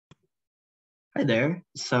Hi there.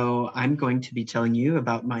 So I'm going to be telling you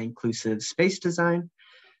about my inclusive space design.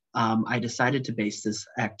 I decided to base this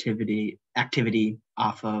activity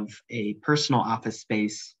off of a personal office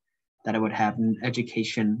space that I would have an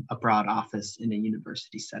education abroad office in a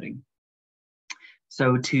university setting.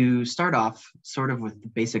 So to start off, sort of with the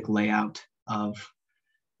basic layout of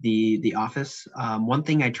the office, one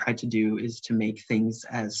thing I tried to do is to make things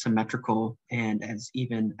as symmetrical and as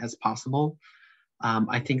even as possible.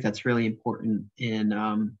 I think that's really important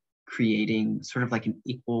in creating sort of like an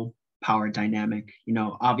equal power dynamic.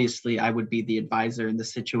 Obviously, I would be the advisor in the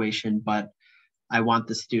situation, but I want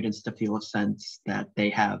the students to feel a sense that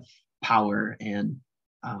they have power and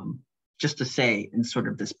um, just a say in sort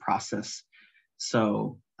of this process.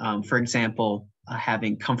 So, for example,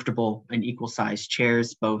 having comfortable and equal sized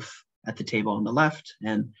chairs, both at the table on the left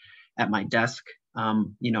and at my desk,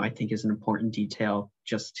 I think is an important detail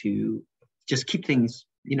just keep things,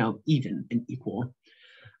 even and equal.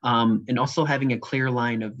 And also having a clear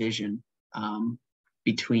line of vision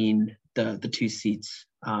between the two seats.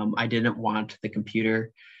 I didn't want the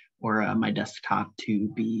computer or my desktop to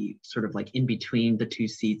be sort of like in between the two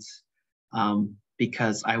seats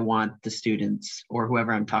because I want the students or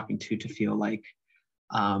whoever I'm talking to feel like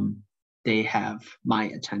they have my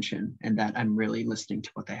attention and that I'm really listening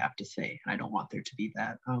to what they have to say. And I don't want there to be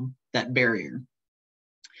that barrier.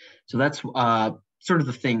 So that's sort of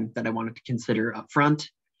the thing that I wanted to consider up front.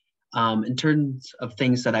 In terms of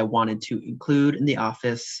things that I wanted to include in the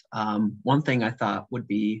office, one thing I thought would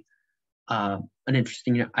be an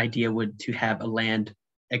interesting idea would to have a land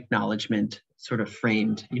acknowledgement sort of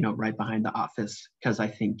framed, right behind the office, because I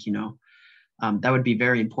think, that would be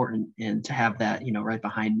very important. And to have that, right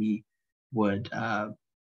behind me would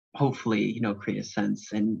hopefully, create a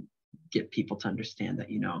sense and get people to understand that,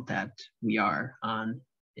 that we are on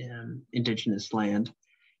indigenous land.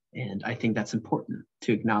 And I think that's important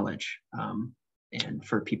to acknowledge and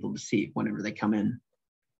for people to see whenever they come in.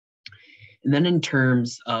 And then in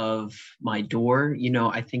terms of my door,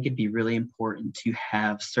 I think it'd be really important to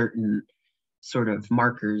have certain sort of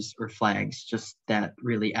markers or flags just that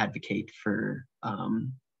really advocate for,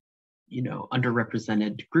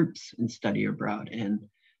 underrepresented groups in study abroad and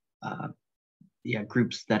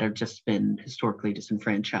groups that have just been historically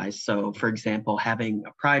disenfranchised. So for example, having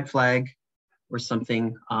a pride flag or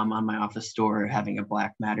something on my office door, having a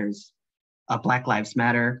Black Lives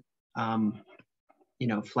Matter,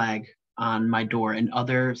 flag on my door, and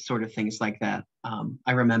other sort of things like that.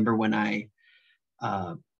 I remember when I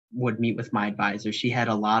would meet with my advisor, she had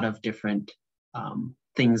a lot of different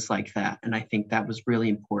things like that, and I think that was really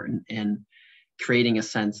important in creating a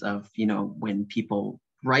sense of, when people,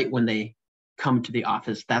 right when they come to the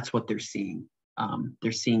office, that's what they're seeing.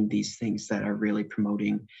 They're seeing these things that are really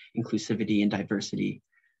promoting inclusivity and diversity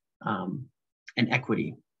and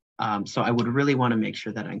equity. So I would really want to make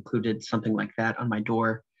sure that I included something like that on my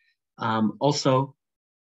door. Also,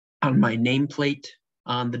 on my nameplate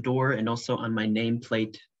on the door and also on my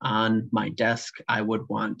nameplate on my desk, I would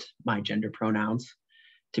want my gender pronouns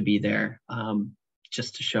to be there,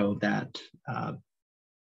 just to show that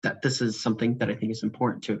that this is something that I think is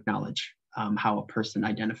important to acknowledge, how a person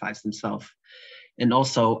identifies themselves. And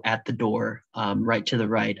also at the door, right to the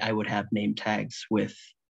right, I would have name tags with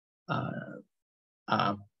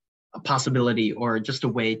a possibility or just a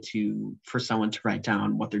way for someone to write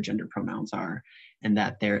down what their gender pronouns are, and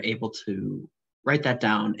that they're able to write that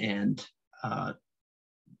down and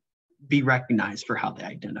be recognized for how they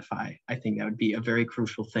identify. I think that would be a very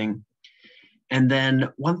crucial thing. And then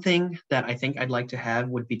one thing that I think I'd like to have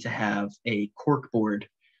would be to have a cork board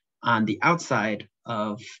on the outside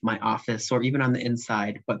of my office or even on the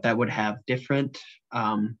inside, but that would have different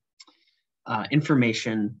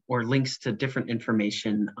information or links to different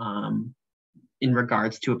information in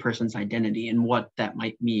regards to a person's identity and what that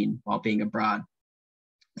might mean while being abroad.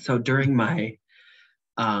 So during my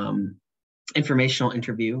informational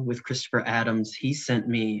interview with Christopher Adams, he sent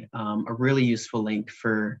me a really useful link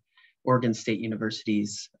for Oregon State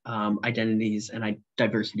University's Identities and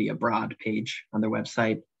Diversity Abroad page on their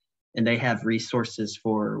website. And they have resources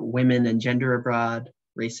for women and gender abroad,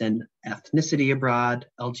 race and ethnicity abroad,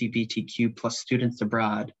 LGBTQ plus students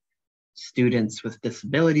abroad, students with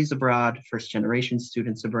disabilities abroad, first generation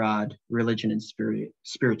students abroad, religion and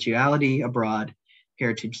spirituality abroad,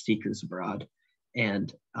 heritage seekers abroad,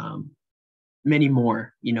 and many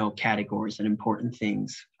more, categories and important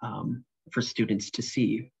things for students to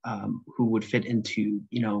see who would fit into,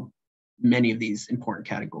 many of these important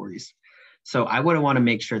categories. So I would want to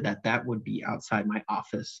make sure that that would be outside my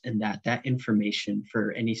office and that that information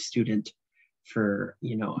for any student for,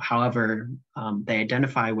 however they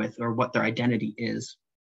identify with or what their identity is,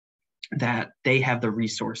 that they have the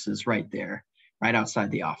resources right there, right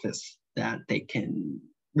outside the office that they can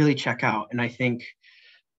really check out. And I think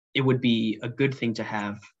it would be a good thing to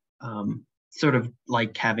have, sort of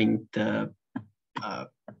like having the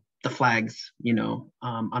flags,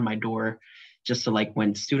 on my door, just so like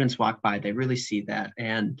when students walk by, they really see that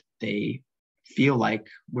and they feel like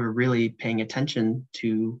we're really paying attention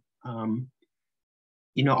to,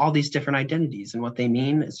 all these different identities and what they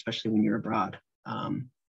mean, especially when you're abroad.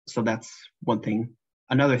 So that's one thing.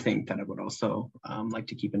 Another thing that I would also like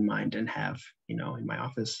to keep in mind and have, in my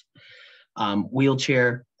office.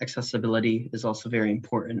 Wheelchair accessibility is also very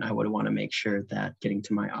important. I would want to make sure that getting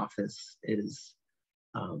to my office is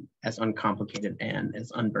as uncomplicated and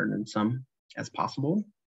as unburdensome as possible.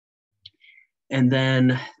 And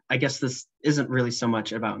then I guess this isn't really so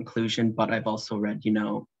much about inclusion, but I've also read,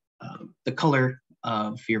 the color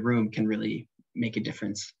of your room can really make a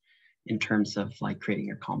difference in terms of like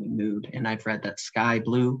creating a calming mood. And I've read that sky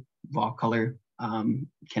blue wall color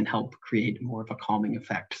can help create more of a calming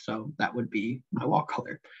effect. So that would be my wall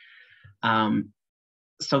color.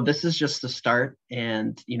 So this is just the start,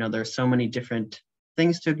 and there's so many different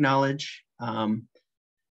things to acknowledge, and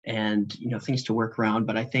things to work around.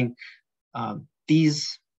 But I think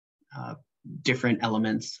these different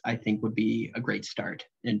elements, I think, would be a great start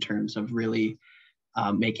in terms of really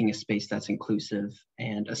making a space that's inclusive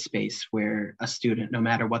and a space where a student, no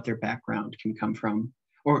matter what their background can come from,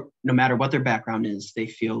 or no matter what their background is, they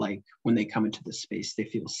feel like when they come into this space, they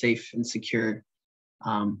feel safe and secure,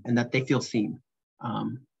 and that they feel seen,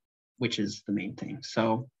 which is the main thing.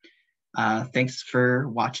 So thanks for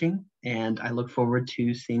watching, and I look forward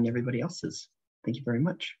to seeing everybody else's. Thank you very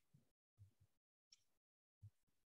much.